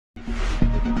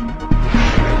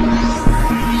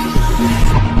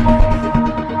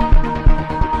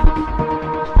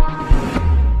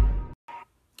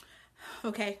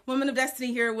Okay, Woman of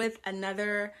Destiny here with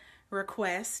another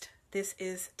request. This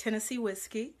is Tennessee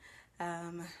Whiskey.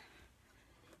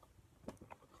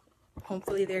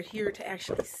 Hopefully they're here to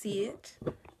actually see it.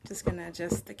 Just gonna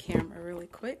adjust the camera really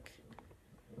quick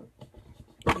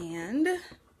and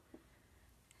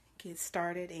get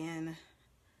started in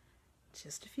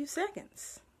just a few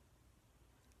seconds.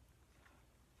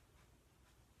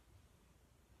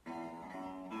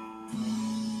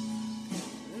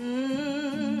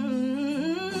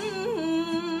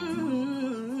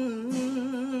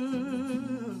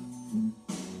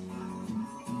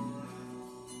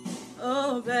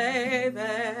 Oh, baby.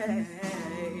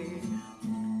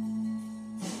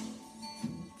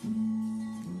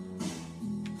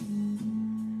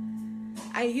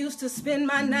 I used to spend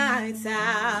my nights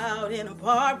out in a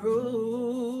bar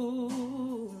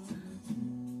room.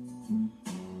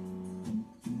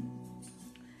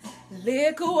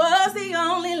 Liquor was the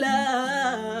only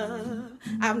love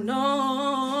I've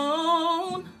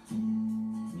known.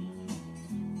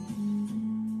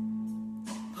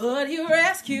 But he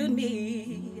rescued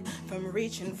me from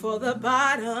reaching for the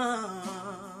bottom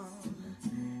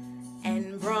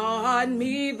and brought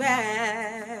me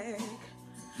back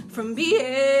from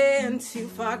being too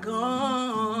far gone.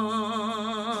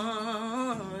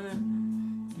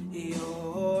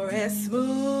 You're as smooth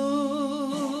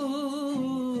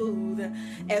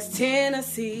as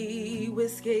Tennessee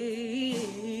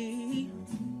whiskey.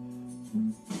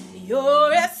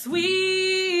 You're as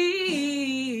sweet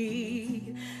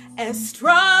as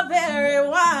strawberry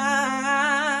wine.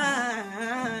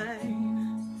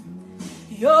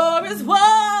 You're as warm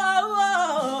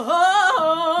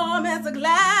as a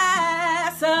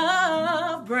glass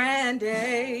of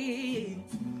brandy.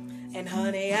 And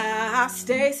honey, I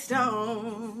stay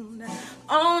stoned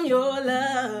on your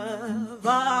love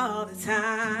all the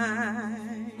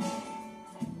time.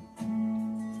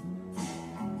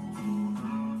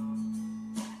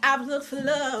 I've looked for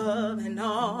love in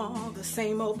all the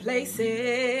same old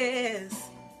places.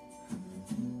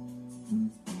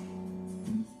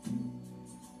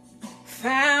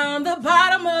 Found the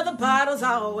bottom of the bottle's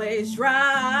always dry.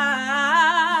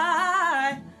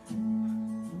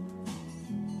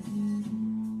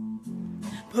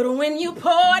 But when you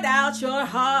poured out your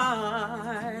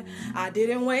heart, I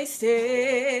didn't waste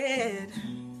it.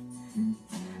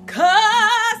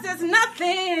 'Cause there's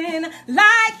nothing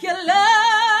like your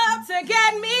love to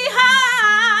get me high.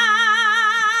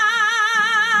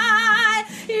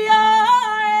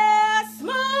 You're as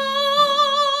smooth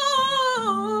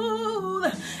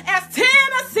as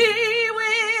Tennessee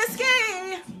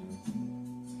whiskey.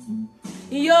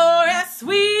 You're as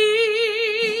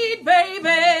sweet, baby,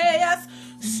 as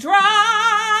strawberry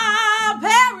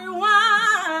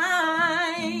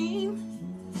wine.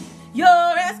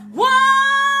 You're as warm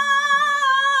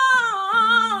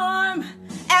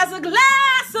as a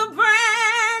glass of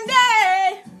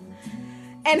brandy.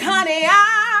 And honey,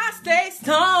 I stay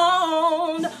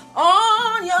stoned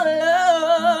on your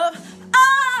love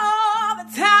all the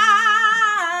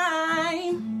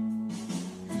time.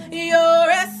 You're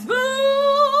as smooth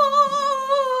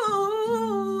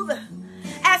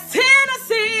as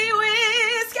Tennessee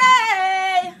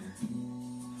whiskey.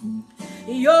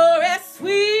 You're as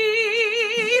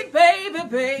sweet, baby,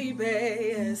 baby,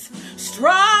 as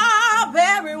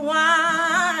strawberry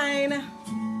wine.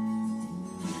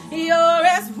 You're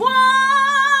as warm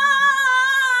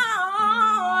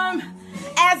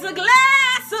as a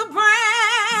glass of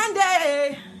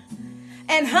brandy.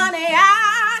 And honey,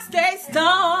 I stay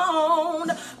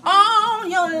stoned on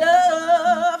your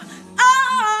love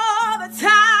all the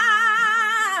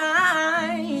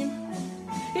time.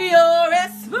 You're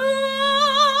as smooth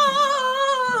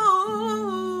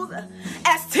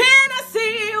as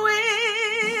Tennessee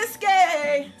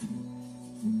whiskey.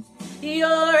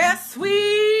 You're as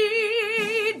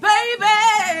sweet, baby,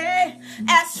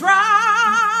 as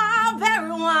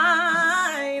strawberry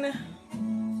wine.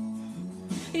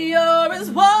 You're as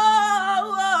warm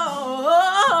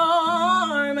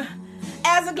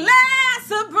as a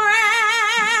glass of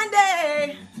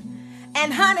brandy.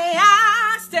 And honey,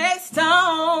 I stay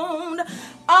stoned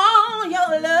on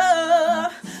your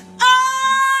love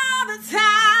all the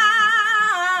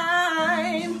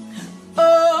time.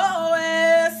 Oh,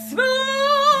 as smooth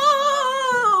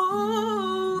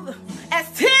as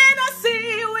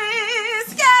Tennessee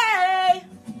whiskey.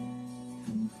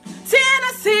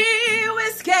 Tennessee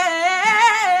whiskey.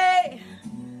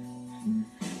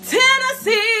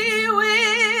 Tennessee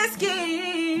whiskey.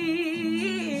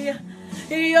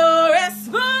 You're as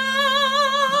smooth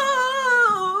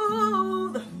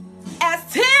as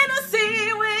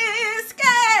Tennessee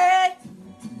whiskey.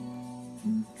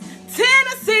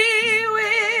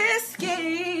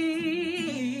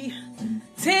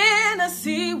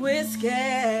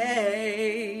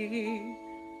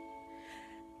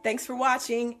 Thanks for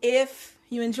watching. If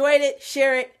you enjoyed it,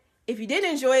 share it. If you didn't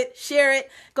enjoy it, share it.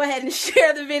 Go ahead and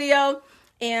share the video.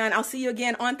 And I'll see you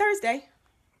again on Thursday.